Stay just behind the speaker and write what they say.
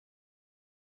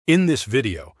In this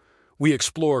video, we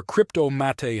explore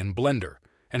Cryptomatte in Blender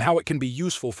and how it can be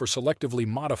useful for selectively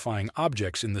modifying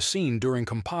objects in the scene during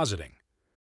compositing.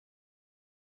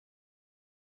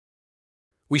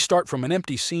 We start from an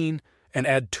empty scene and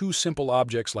add two simple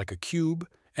objects like a cube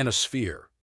and a sphere.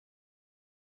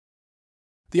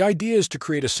 The idea is to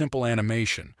create a simple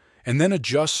animation and then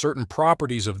adjust certain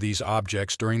properties of these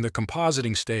objects during the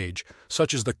compositing stage,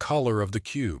 such as the color of the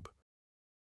cube.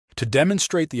 To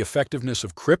demonstrate the effectiveness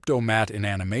of Cryptomatte in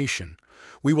animation,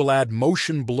 we will add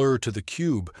motion blur to the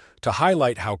cube to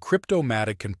highlight how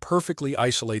Cryptomatte can perfectly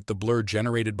isolate the blur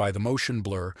generated by the motion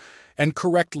blur and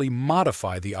correctly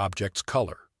modify the object's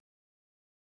color.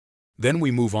 Then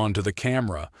we move on to the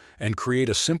camera and create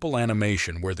a simple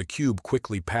animation where the cube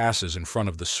quickly passes in front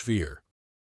of the sphere.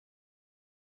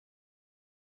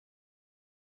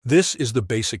 This is the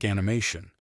basic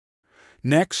animation.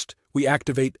 Next, we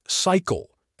activate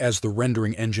Cycle as the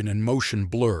rendering engine and motion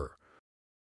blur.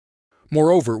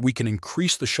 Moreover, we can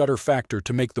increase the shutter factor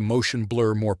to make the motion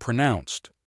blur more pronounced.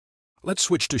 Let's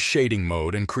switch to shading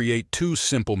mode and create two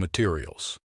simple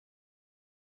materials.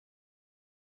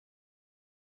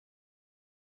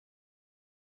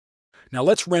 Now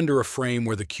let's render a frame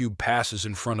where the cube passes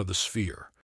in front of the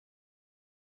sphere.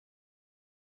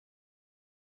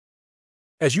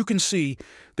 As you can see,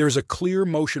 there is a clear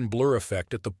motion blur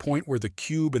effect at the point where the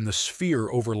cube and the sphere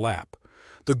overlap.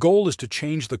 The goal is to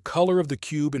change the color of the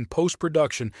cube in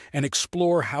post-production and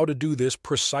explore how to do this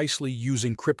precisely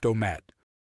using Cryptomatte.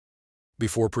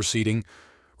 Before proceeding,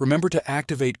 remember to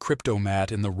activate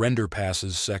Cryptomatte in the Render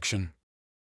Passes section.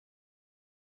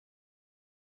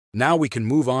 Now we can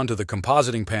move on to the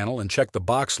compositing panel and check the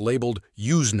box labeled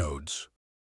Use Nodes.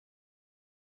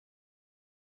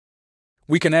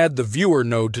 We can add the Viewer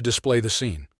node to display the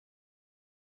scene.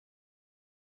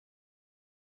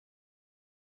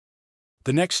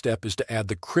 The next step is to add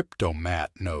the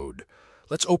Cryptomatte node.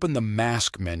 Let's open the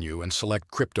Mask menu and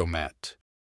select Cryptomatte.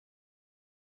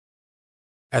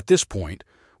 At this point,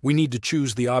 we need to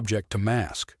choose the object to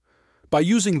mask. By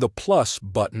using the plus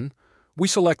button, we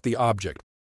select the object.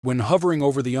 When hovering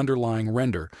over the underlying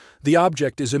render, the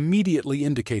object is immediately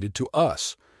indicated to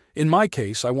us. In my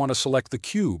case, I want to select the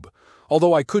cube.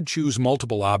 Although I could choose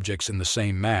multiple objects in the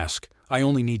same mask, I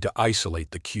only need to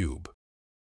isolate the cube.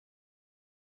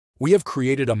 We have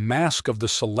created a mask of the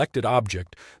selected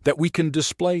object that we can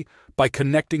display by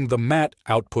connecting the matte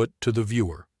output to the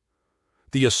viewer.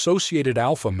 The associated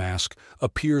alpha mask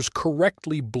appears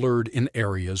correctly blurred in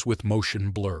areas with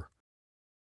motion blur.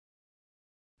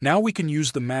 Now we can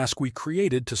use the mask we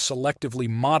created to selectively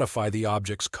modify the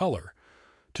object's color.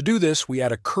 To do this, we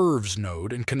add a Curves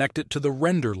node and connect it to the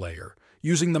render layer,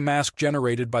 using the mask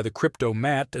generated by the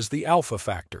Cryptomatte as the alpha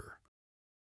factor.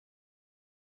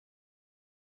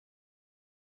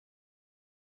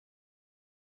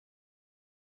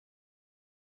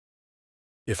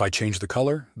 If I change the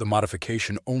color, the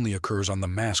modification only occurs on the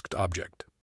masked object.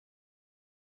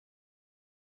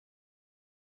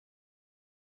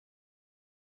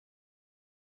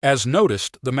 As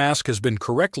noticed, the mask has been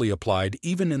correctly applied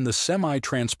even in the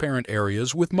semi-transparent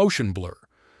areas with motion blur,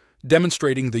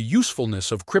 demonstrating the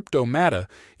usefulness of Cryptomatte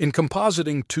in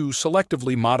compositing to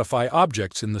selectively modify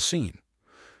objects in the scene.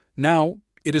 Now,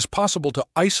 it is possible to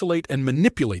isolate and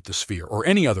manipulate the sphere or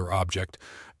any other object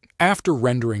after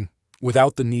rendering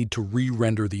without the need to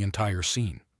re-render the entire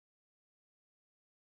scene.